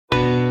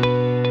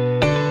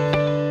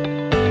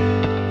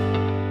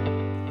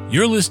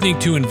You're listening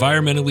to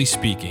Environmentally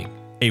Speaking,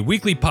 a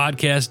weekly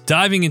podcast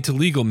diving into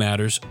legal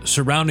matters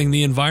surrounding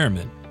the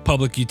environment,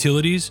 public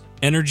utilities,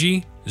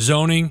 energy,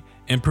 zoning,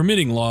 and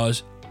permitting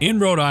laws in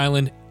Rhode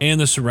Island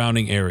and the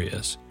surrounding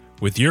areas.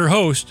 With your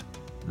host,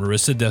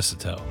 Marisa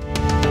Desitel.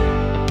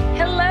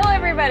 Hello,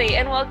 everybody,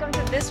 and welcome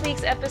to this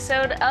week's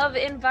episode of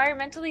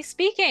Environmentally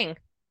Speaking.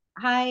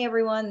 Hi,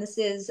 everyone. This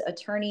is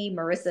attorney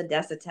Marisa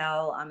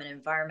Desitel. I'm an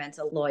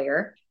environmental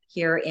lawyer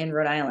here in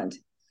Rhode Island.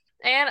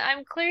 And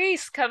I'm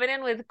Clarice, coming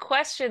in with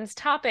questions,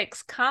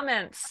 topics,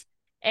 comments.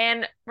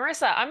 And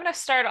Marisa, I'm going to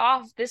start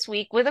off this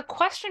week with a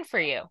question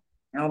for you.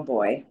 Oh,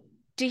 boy.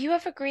 Do you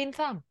have a green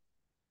thumb?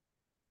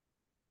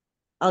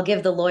 I'll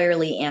give the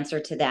lawyerly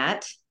answer to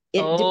that.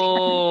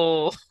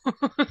 Depends.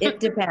 It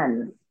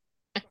depends.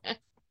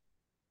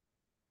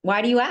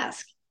 Why do you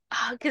ask?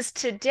 Because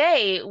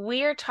today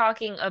we are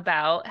talking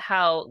about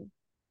how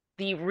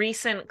the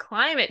recent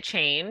climate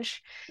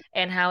change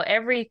and how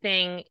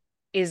everything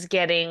is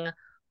getting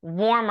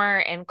warmer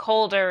and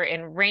colder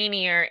and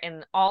rainier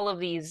and all of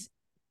these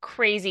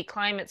crazy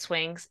climate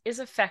swings is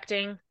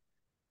affecting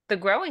the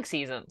growing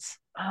seasons.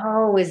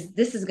 Oh,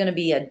 this is going to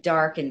be a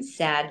dark and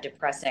sad,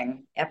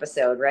 depressing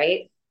episode,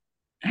 right?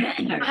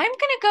 I'm going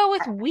to go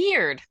with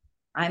weird.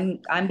 I'm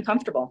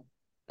comfortable.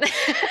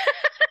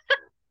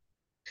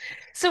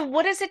 So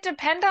what does it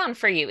depend on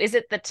for you? Is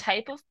it the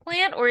type of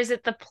plant or is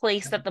it the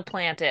place that the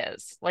plant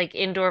is? Like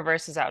indoor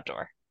versus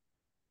outdoor?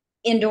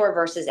 Indoor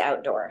versus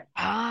outdoor.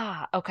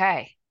 Ah,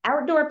 okay.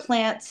 Outdoor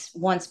plants,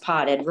 once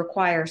potted,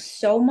 require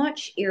so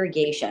much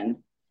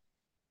irrigation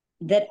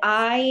that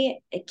I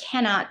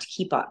cannot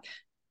keep up.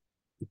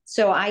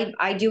 So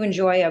I do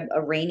enjoy a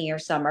rainier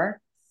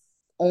summer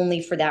only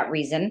for that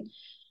reason.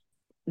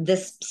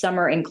 This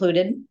summer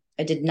included.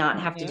 I did not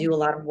have to do a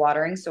lot of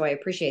watering, so I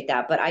appreciate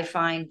that. But I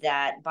find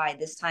that by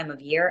this time of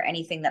year,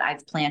 anything that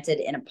I've planted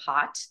in a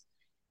pot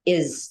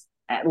is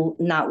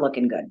not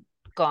looking good.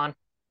 Gone.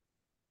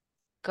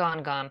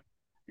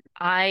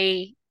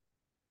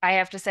 I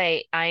have to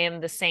say I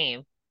am the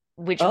same,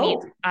 which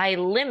means I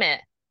limit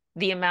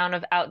the amount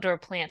of outdoor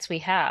plants we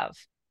have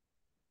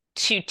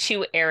to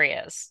two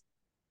areas,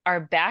 our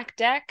back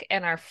deck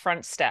and our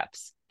front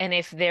steps. And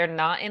if they're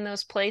not in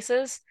those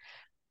places,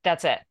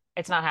 that's it.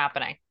 It's not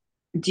happening.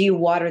 Do you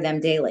water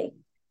them daily?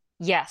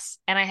 Yes.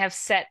 And I have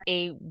set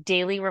a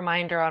daily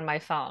reminder on my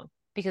phone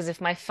because if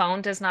my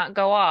phone does not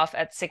go off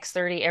at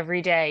 6:30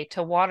 every day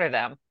to water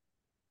them,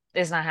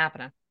 it's not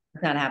happening.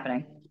 It's not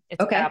happening.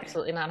 It's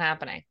absolutely not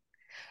happening.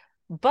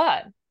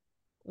 But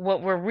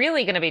what we're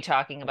really going to be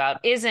talking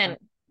about isn't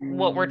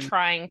what we're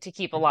trying to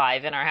keep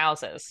alive in our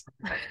houses.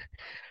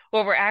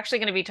 What we're actually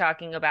going to be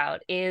talking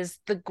about is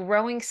the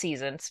growing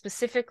season,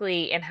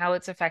 specifically and how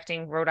it's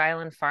affecting Rhode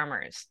Island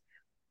farmers.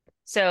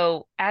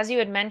 So as you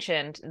had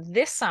mentioned,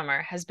 this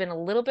summer has been a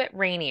little bit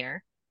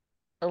rainier,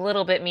 a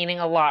little bit meaning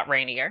a lot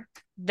rainier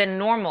than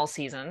normal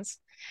seasons.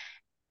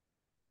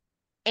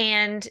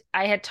 And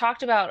I had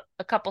talked about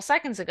a couple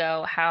seconds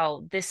ago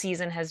how this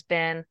season has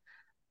been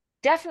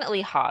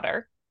definitely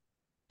hotter.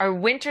 Our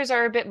winters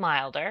are a bit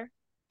milder.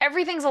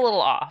 Everything's a little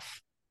off.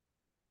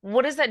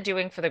 What is that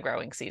doing for the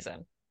growing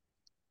season?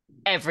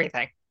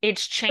 Everything.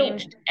 It's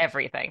changed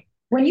everything.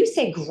 When you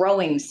say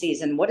growing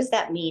season, what does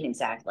that mean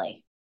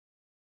exactly?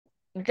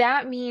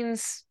 That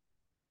means,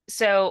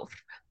 so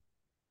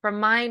from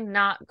my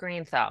not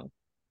green thumb,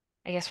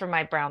 I guess from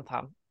my brown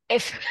thumb,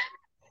 if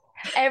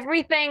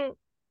everything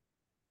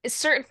is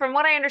certain, from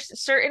what I understand,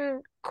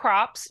 certain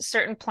crops,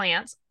 certain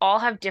plants all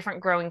have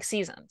different growing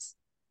seasons.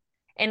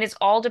 And it's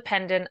all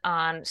dependent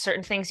on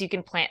certain things you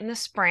can plant in the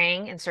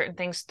spring and certain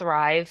things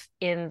thrive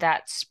in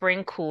that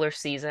spring cooler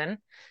season.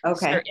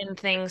 Okay. Certain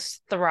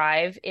things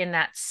thrive in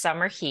that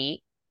summer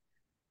heat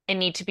and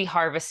need to be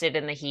harvested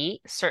in the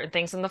heat. Certain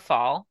things in the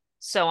fall,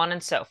 so on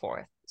and so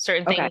forth.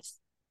 Certain things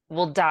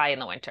will die in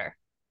the winter.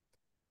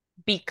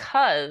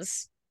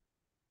 Because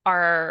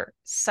our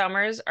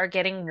summers are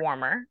getting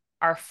warmer,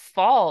 our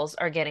falls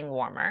are getting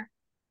warmer,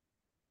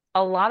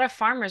 a lot of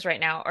farmers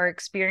right now are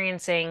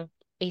experiencing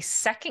a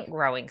second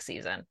growing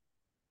season,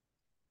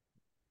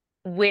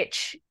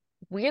 which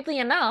weirdly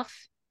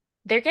enough,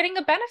 they're getting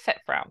a benefit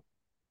from.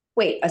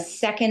 Wait, a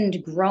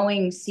second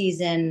growing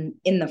season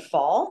in the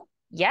fall?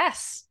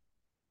 Yes.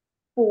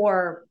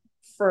 For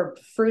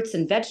fruits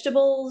and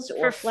vegetables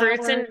or flowers?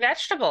 Fruits and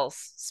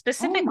vegetables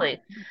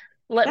specifically.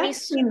 That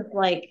seems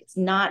like it's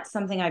not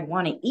something I'd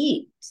want to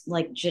eat,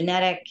 like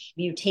genetic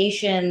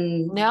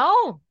mutation.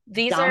 No,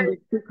 these are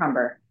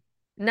cucumber.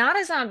 Not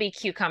a zombie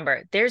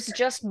cucumber. There's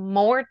just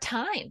more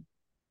time.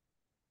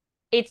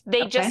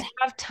 They just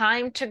have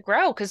time to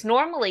grow because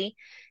normally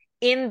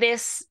in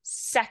this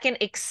second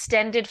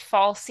extended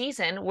fall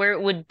season where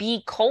it would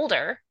be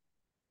colder,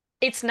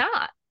 it's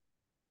not.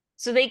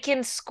 So they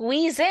can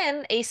squeeze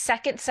in a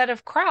second set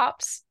of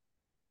crops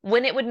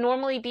when it would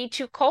normally be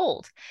too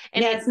cold.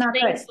 And it's not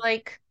good.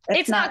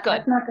 It's not good.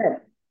 It's not good.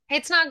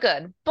 It's not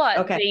good.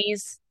 But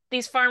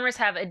these farmers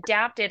have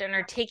adapted and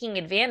are taking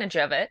advantage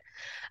of it.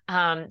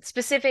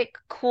 specific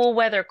cool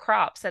weather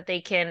crops that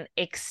they can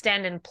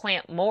extend and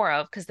plant more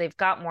of because they've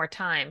got more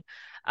time.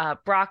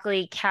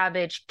 Broccoli,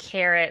 cabbage,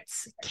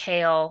 carrots,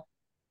 kale.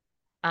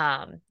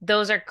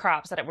 Those are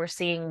crops that we're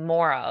seeing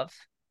more of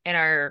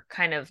and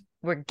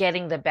we're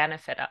getting the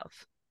benefit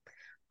of.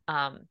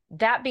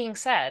 That being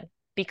said,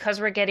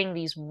 because we're getting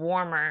these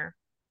warmer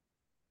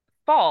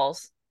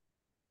falls,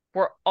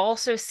 we're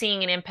also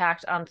seeing an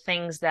impact on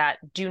things that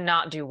do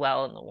not do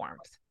well in the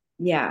warmth.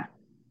 Yeah.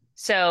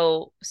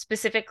 So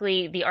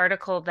specifically, the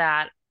article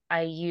that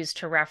I used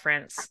to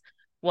reference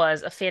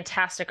was a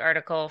fantastic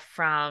article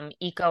from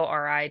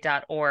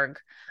ecori.org.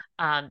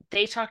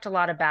 They talked a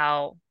lot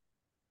about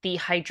the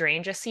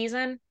hydrangea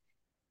season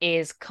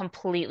is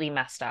completely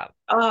messed up.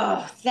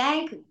 Oh,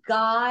 thank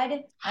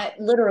God.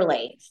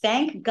 Literally,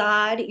 thank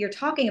God you're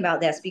talking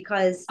about this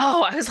because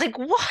Oh, I was like,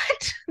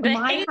 what? This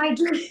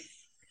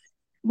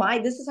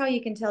is how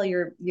you can tell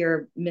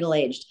you're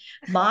middle-aged.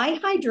 My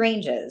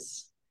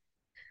hydrangeas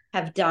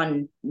have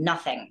done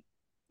nothing.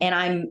 And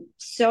I'm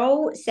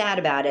so sad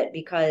about it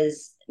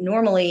because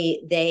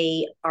normally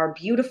they are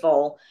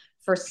beautiful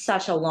for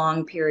such a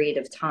long period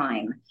of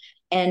time.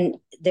 And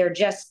they're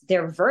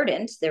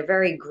verdant. They're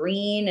very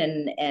green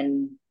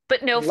and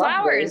but no lovely,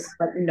 flowers.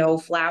 but no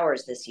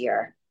flowers this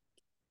year.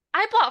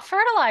 I bought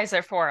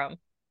fertilizer for them.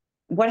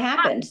 What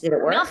happened? Did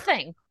it work?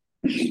 Nothing.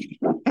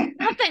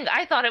 Nothing.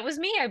 I thought it was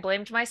me. I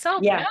blamed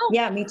myself. Yeah, No.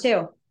 yeah, me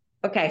too.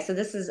 Okay, so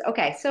this is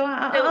okay. So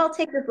I'll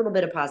take this little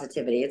bit of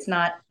positivity. It's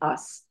not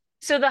us.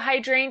 So the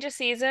hydrangea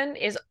season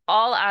is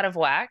all out of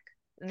whack.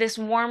 This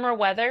warmer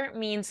weather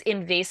means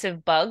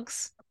invasive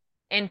bugs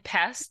and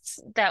pests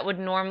that would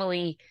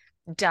normally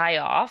die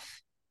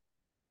off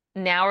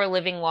now are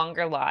living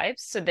longer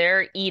lives. So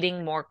they're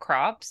eating more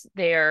crops.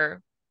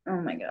 They're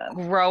Oh my God.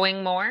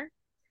 growing more.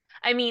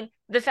 I mean,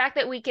 the fact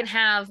that we can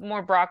have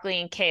more broccoli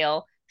and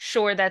kale,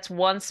 sure, that's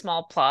one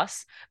small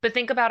plus. But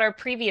think about our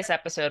previous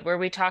episode where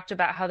we talked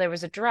about how there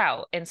was a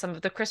drought and some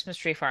of the Christmas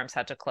tree farms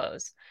had to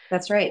close.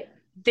 That's right.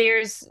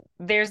 There's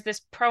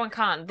this pro and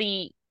con.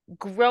 The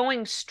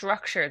growing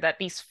structure that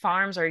these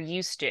farms are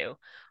used to,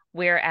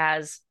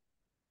 whereas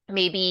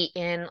maybe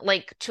in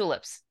like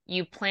tulips,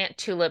 you plant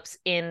tulips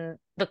in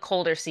the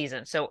colder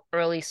season, so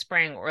early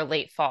spring or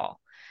late fall.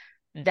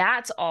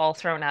 That's all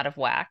thrown out of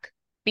whack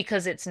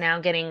because it's now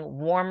getting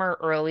warmer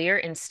earlier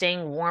and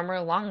staying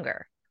warmer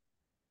longer.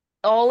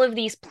 All of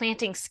these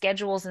planting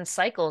schedules and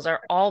cycles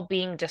are all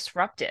being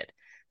disrupted.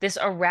 This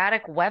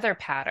erratic weather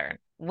pattern,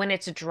 when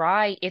it's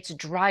dry, it's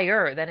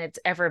drier than it's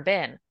ever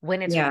been.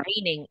 When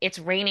it's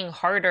raining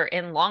harder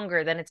and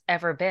longer than it's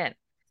ever been.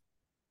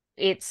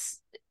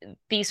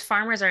 These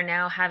farmers are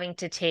now having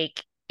to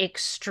take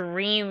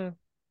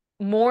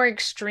more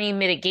extreme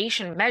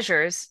mitigation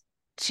measures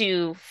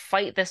to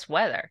fight this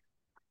weather.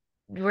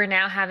 We're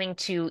now having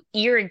to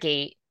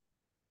irrigate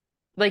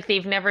like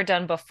they've never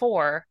done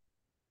before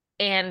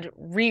and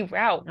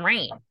reroute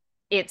rain.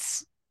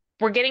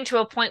 We're getting to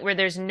a point where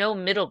there's no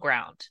middle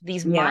ground.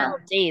 These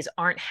mild days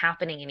aren't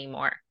happening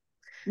anymore.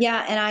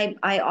 Yeah, and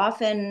I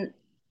often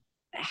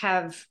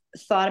have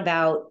thought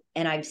about,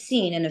 and I've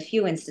seen in a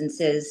few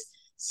instances,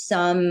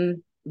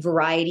 some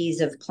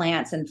varieties of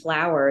plants and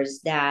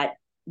flowers that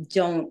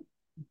don't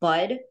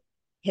bud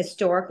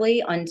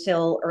historically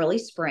until early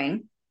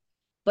spring,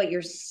 but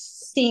you're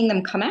seeing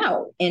them come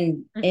out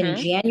in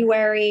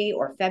January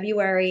or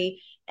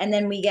February, and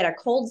then we get a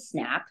cold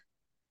snap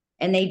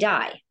and they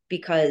die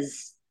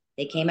because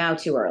they came out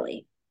too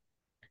early.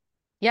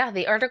 Yeah,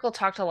 the article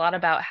talked a lot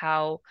about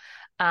how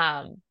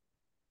I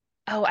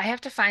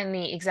have to find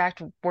the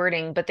exact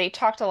wording, but they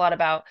talked a lot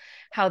about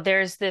how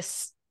there's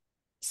this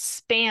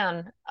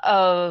span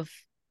of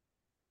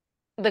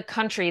the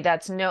country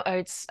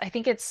I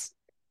think it's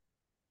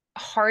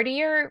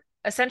hardier.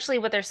 Essentially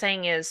what they're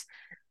saying is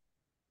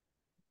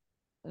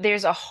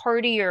there's a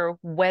hardier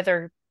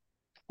weather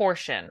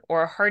portion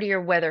or a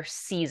hardier weather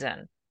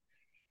season.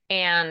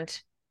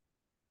 And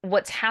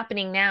what's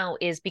happening now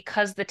is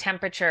because the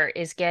temperature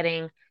is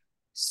getting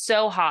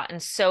so hot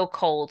and so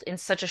cold in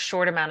such a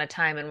short amount of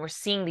time, and we're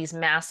seeing these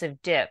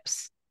massive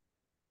dips,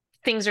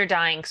 things are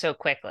dying so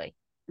quickly.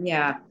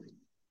 Yeah.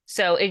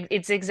 So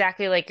it's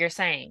exactly like you're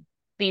saying.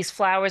 These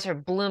flowers are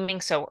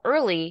blooming so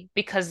early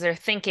because they're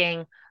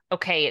thinking,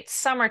 okay, it's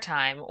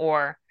summertime,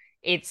 or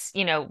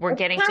we're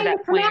getting to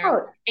that point.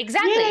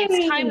 Exactly. Yay!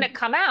 It's time to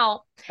come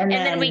out. And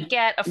then we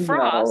get a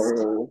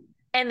frost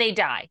and they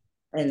die.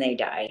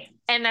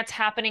 And that's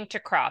happening to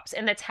crops,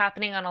 and that's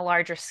happening on a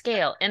larger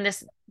scale. And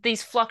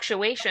these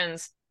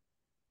fluctuations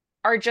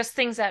are just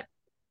things that,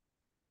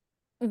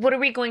 what are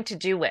we going to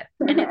do with?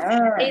 And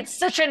it's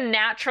such a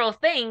natural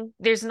thing.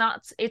 It's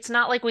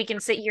not like we can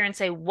sit here and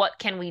say, what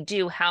can we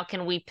do? How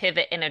can we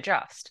pivot and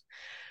adjust?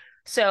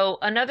 So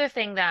another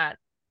thing that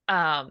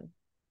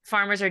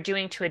farmers are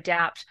doing to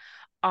adapt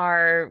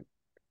are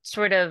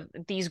sort of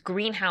these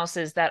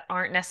greenhouses that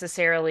aren't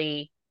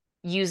necessarily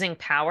using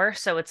power.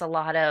 So it's a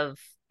lot of,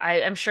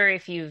 I'm sure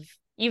if you've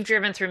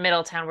driven through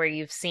Middletown where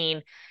you've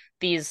seen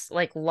these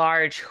like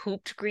large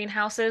hooped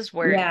greenhouses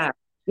where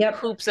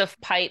hoops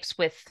of pipes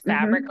with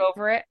fabric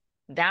over it.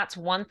 That's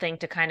one thing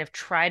to kind of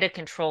try to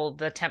control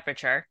the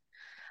temperature.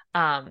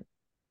 Um,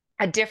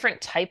 a different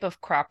type of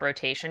crop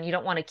rotation. You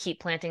don't want to keep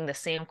planting the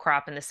same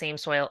crop in the same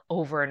soil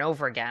over and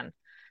over again.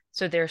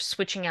 So they're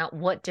switching out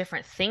what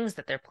different things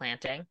that they're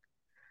planting.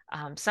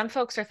 Some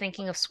folks are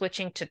thinking of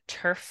switching to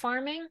turf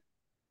farming,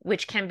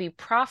 which can be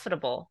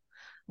profitable,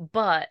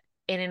 but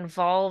it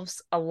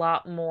involves a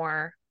lot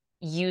more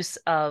use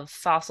of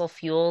fossil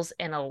fuels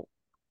and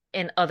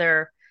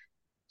other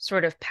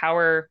sort of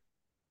power,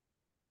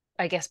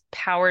 I guess,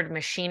 powered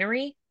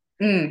machinery.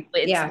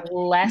 It's Yeah.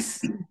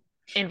 less And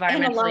a lot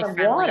environmentally of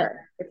friendly.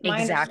 water. It's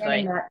my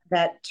understanding Exactly.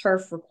 that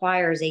turf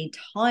requires a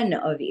ton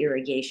of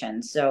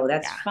irrigation. So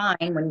that's Yeah.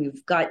 fine when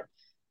you've got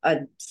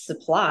a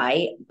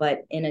supply,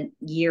 but in a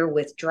year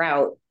with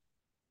drought,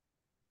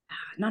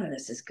 none of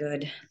this is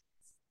good.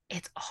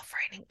 It's all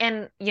frightening.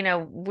 And,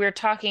 we're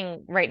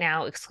talking right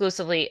now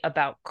exclusively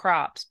about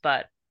crops,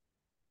 but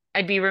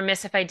I'd be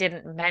remiss if I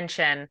didn't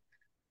mention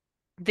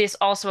this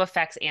also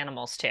affects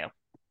animals too.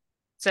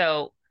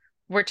 So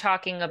we're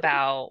talking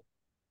about,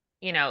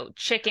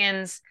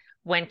 chickens.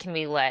 When can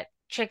we let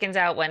chickens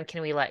out? When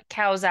can we let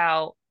cows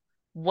out?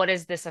 What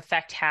does this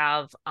effect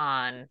have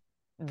on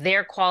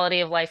their quality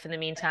of life in the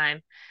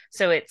meantime?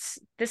 So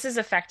this is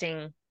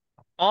affecting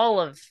all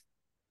of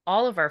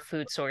our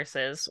food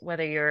sources,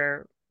 whether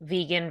you're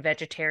vegan,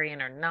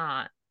 vegetarian, or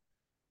not,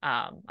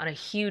 on a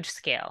huge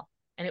scale.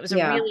 And it was a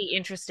Yeah. really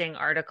interesting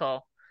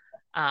article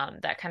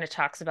that kind of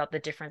talks about the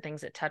different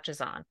things it touches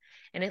on.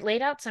 And it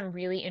laid out some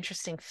really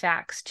interesting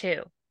facts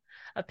too.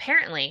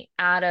 Apparently,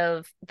 out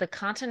of the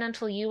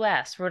continental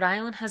US, Rhode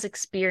Island has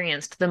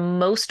experienced the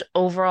most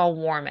overall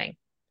warming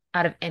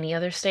out of any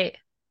other state.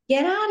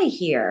 Get out of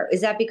here.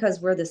 Is that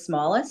because we're the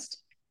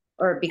smallest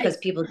or I because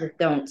people just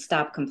don't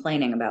stop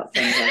complaining about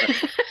things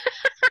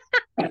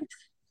ever?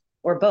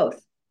 Or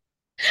both?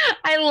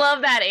 I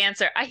love that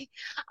answer.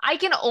 I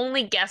can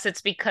only guess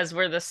it's because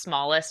we're the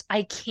smallest.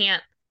 I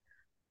can't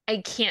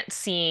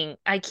see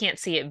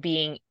it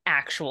being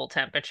actual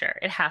temperature.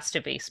 It has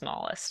to be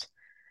smallest.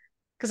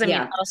 Because I mean,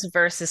 Yeah. us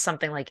versus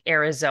something like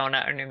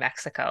Arizona or New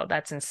Mexico,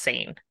 that's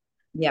insane.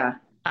 Yeah.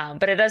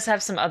 But it does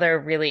have some other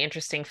really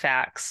interesting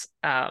facts,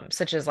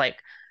 such as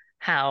like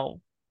how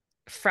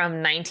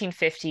from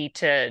 1950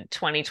 to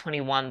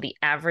 2021, the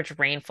average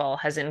rainfall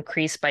has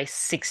increased by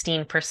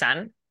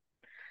 16%.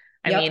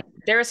 I mean, Yep.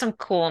 there are some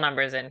cool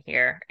numbers in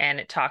here, and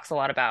it talks a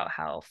lot about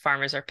how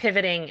farmers are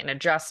pivoting and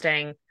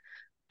adjusting.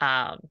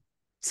 Um,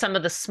 some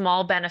of the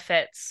small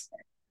benefits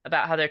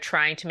about how they're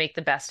trying to make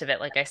the best of it,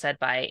 like I said,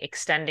 by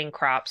extending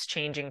crops,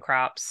 changing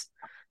crops.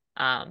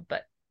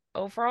 But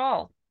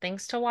overall,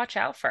 things to watch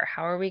out for.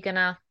 How are we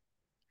gonna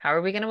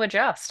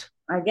adjust?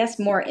 I guess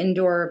more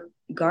indoor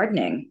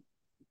gardening.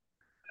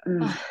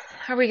 Mm.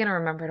 How are we gonna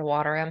remember to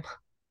water him?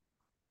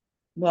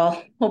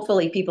 Well,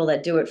 hopefully people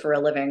that do it for a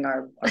living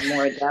are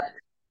more adept.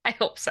 I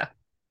hope so.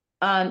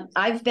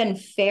 I've been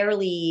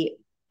fairly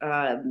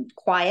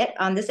quiet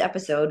on this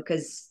episode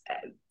because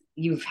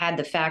you've had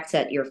the facts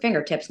at your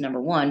fingertips,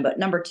 number one. But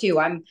number two,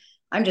 I'm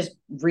just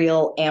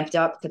real amped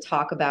up to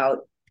talk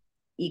about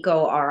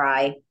Eco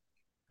RI.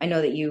 I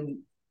know that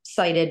you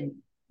cited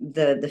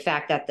the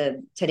fact that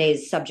the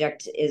today's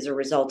subject is a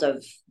result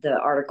of the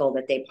article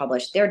that they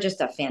published. They're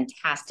just a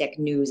fantastic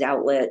news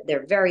outlet.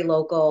 They're very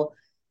local.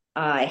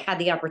 I had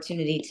the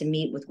opportunity to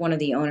meet with one of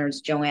the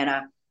owners,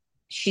 Joanna.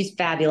 She's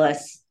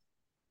fabulous.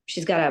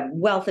 She's got a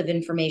wealth of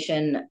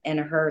information, and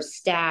her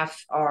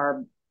staff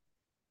are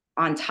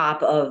on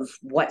top of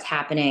what's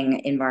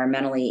happening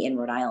environmentally in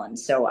Rhode Island.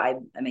 So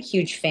I'm a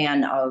huge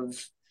fan of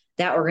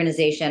that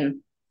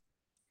organization.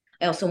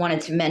 I also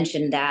wanted to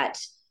mention that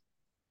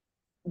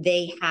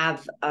they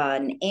have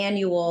an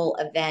annual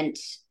event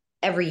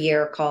every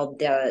year called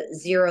the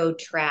Zero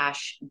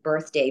Trash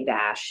Birthday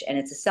Bash, and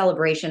it's a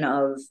celebration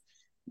of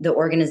the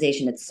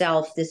organization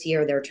itself. This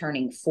year they're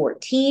turning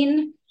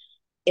 14.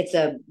 It's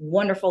a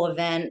wonderful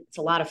event. It's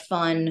a lot of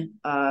fun.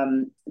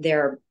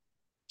 They're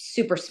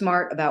super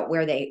smart about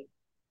where they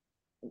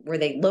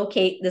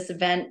locate this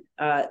event.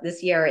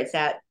 This year it's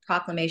at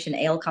Proclamation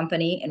Ale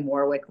Company in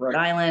Warwick, Rhode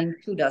Island.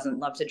 Who doesn't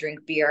love to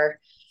drink beer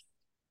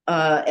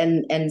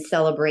and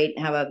celebrate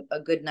and have a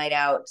good night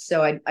out?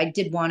 So I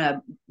did want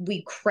to,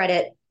 we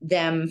credit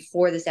them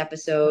for this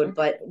episode, Mhm.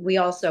 but we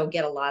also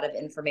get a lot of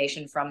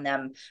information from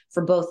them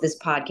for both this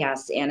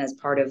podcast and as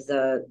part of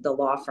the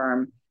law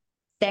firm.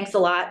 Thanks a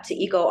lot to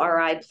Eco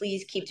RI.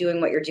 Please keep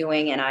doing what you're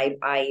doing. And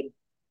I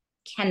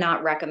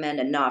cannot recommend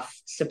enough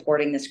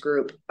supporting this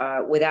group.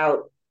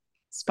 Without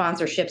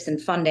sponsorships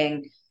and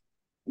funding,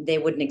 they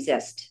wouldn't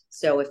exist.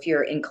 So if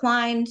you're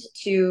inclined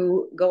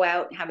to go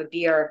out and have a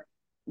beer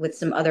with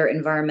some other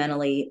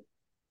environmentally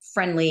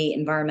friendly,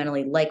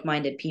 environmentally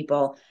like-minded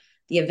people,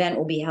 the event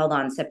will be held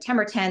on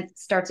September 10th,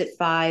 starts at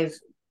 5,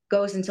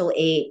 goes until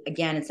 8.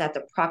 Again, it's at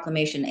the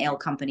Proclamation Ale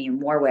Company in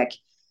Warwick,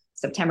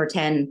 September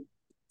 10,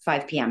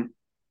 5 p.m.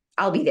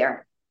 I'll be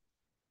there.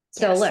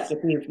 So Yes. look,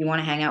 if you want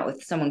to hang out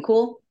with someone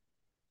cool,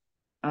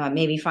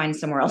 maybe find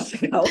somewhere else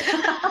to go.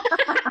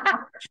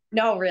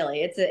 No,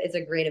 really, it's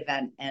a great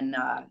event, and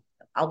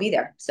I'll be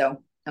there.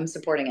 So I'm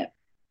supporting it.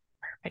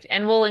 Right.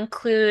 And we'll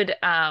include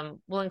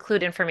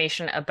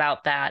information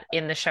about that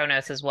in the show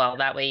notes as well.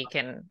 That way you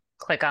can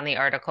click on the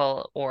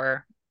article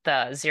or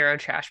the Zero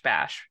Trash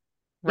Bash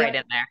right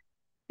Yep. in there.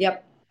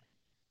 Yep.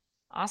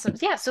 Awesome.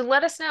 Yeah, so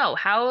let us know,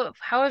 how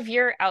have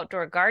your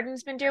outdoor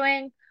gardens been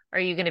doing? Are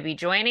you going to be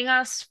joining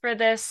us for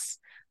this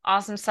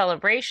awesome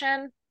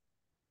celebration?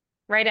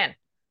 Right in.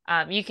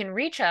 You can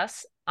reach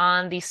us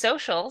on the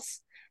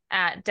socials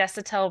at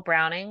Desitel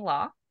Browning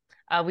Law.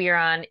 We are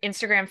on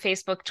Instagram,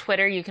 Facebook,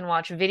 Twitter. You can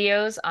watch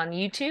videos on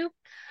YouTube.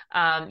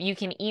 You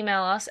can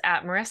email us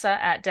at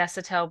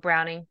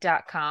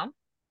marissa@desitelbrowning.com.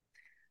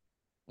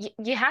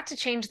 You had to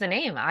change the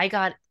name. I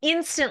got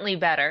instantly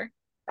better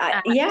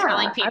at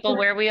telling people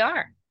where we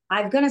are.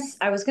 I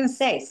was gonna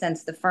say,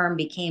 since the firm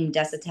became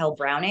Desitel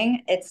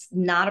Browning, it's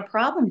not a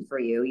problem for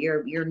you.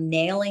 You're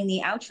nailing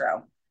the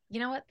outro. You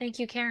know what? Thank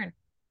you, Karen.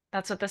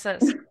 That's what this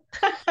is.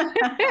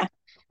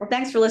 Well,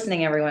 thanks for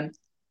listening, everyone.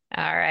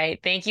 All right.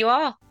 Thank you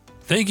all.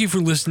 Thank you for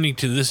listening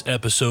to this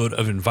episode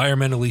of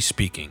Environmentally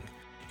Speaking.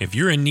 If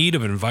you're in need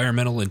of an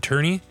environmental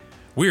attorney,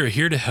 we are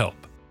here to help.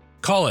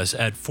 Call us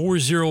at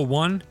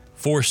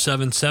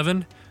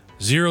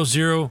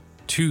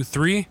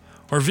 401-477-0023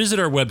 or visit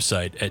our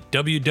website at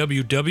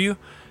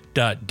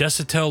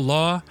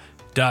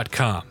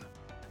www.desitelllaw.com.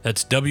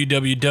 That's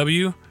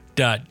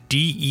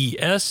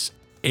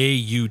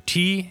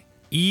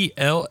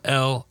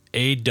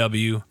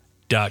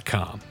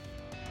www.desautellaw.com.